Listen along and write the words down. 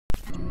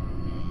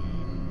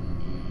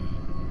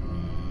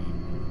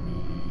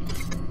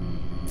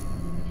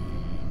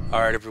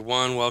Alright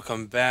everyone,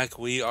 welcome back.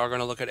 We are going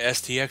to look at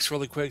STX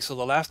really quick. So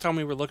the last time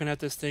we were looking at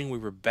this thing, we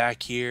were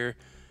back here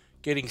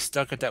getting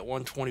stuck at that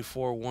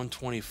 124,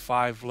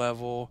 125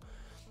 level.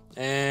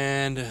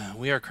 And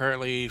we are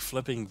currently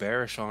flipping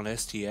bearish on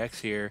STX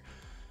here.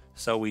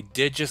 So we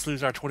did just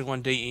lose our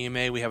 21-day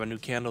EMA. We have a new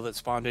candle that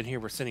spawned in here.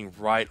 We're sitting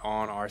right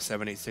on our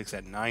 786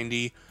 at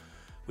 90.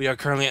 We are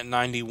currently at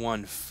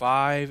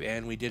 91.5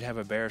 and we did have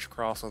a bearish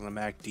cross on the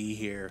MACD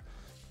here.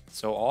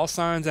 So all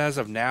signs as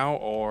of now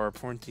are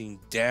pointing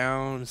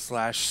down /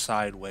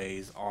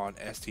 sideways on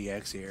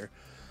STX here.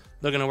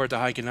 Looking over at the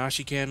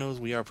Heikin-Ashi candles,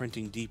 we are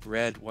printing deep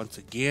red once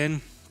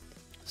again.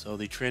 So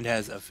the trend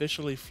has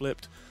officially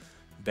flipped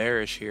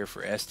bearish here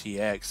for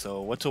STX.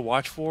 So what to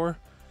watch for?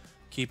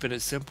 Keeping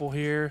it simple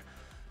here.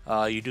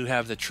 You do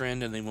have the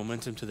trend and the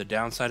momentum to the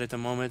downside at the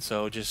moment.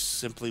 So just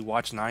simply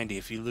watch 90.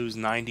 If you lose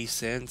 90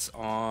 cents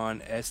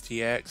on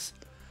STX,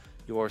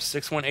 your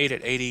 618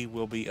 at 80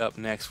 will be up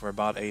next for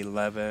about a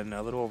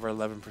little over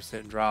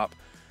 11% drop.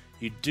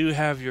 You do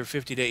have your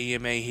 50-day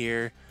EMA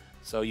here,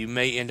 so you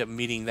may end up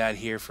meeting that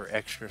here for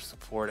extra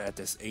support at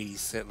this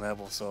 80-cent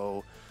level.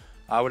 So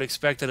I would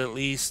expect at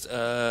least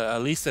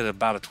at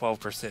about a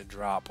 12%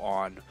 drop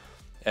on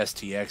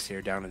STX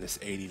here down to this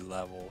 80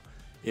 level.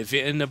 If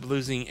you end up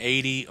losing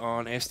 80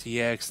 on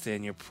STX,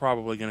 then you're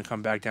probably going to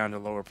come back down to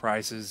lower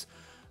prices.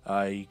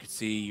 You can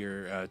see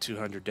your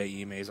 200-day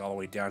EMAs all the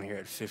way down here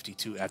at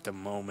 52 at the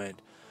moment.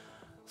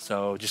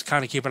 So just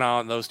kind of keep an eye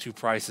on those two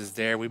prices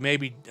there. We may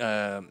be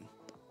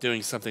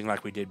doing something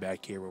like we did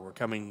back here, where we're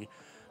coming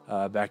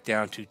back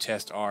down to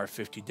test our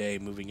 50-day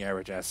moving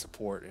average as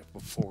support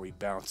before we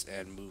bounce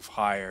and move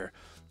higher.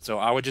 So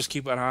I would just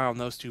keep an eye on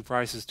those two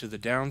prices to the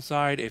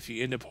downside. If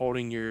you end up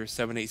holding your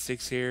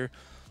 786 here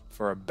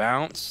for a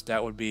bounce,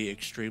 that would be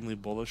extremely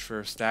bullish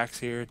for stacks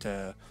here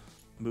to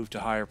move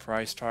to higher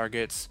price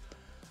targets.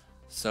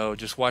 So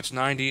just watch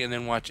 90 and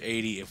then watch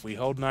 80. If we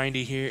hold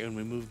 90 here and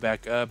we move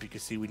back up, you can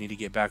see we need to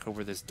get back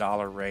over this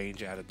dollar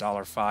range at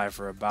 $1.05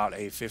 for about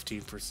a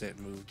 15%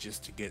 move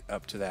just to get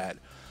up to that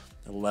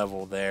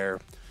level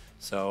there.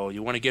 So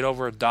you want to get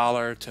over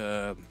 $1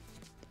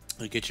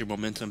 to get your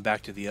momentum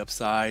back to the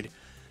upside,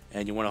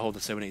 and you want to hold the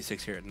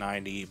 786 here at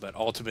 90, but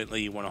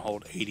ultimately you want to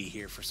hold 80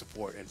 here for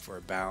support and for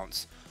a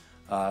bounce.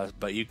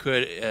 But you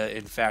could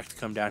in fact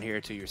come down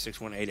here to your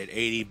 618 at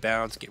 80,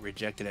 bounce, get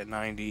rejected at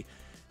 90,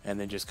 and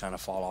then just kind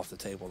of fall off the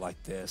table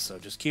like this. So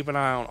just keep an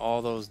eye on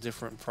all those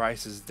different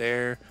prices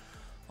there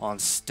on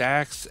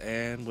stacks.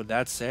 And with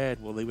that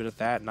said, we'll leave it at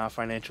that. Not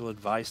financial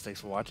advice. Thanks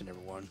for watching,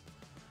 everyone.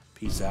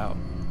 Peace out.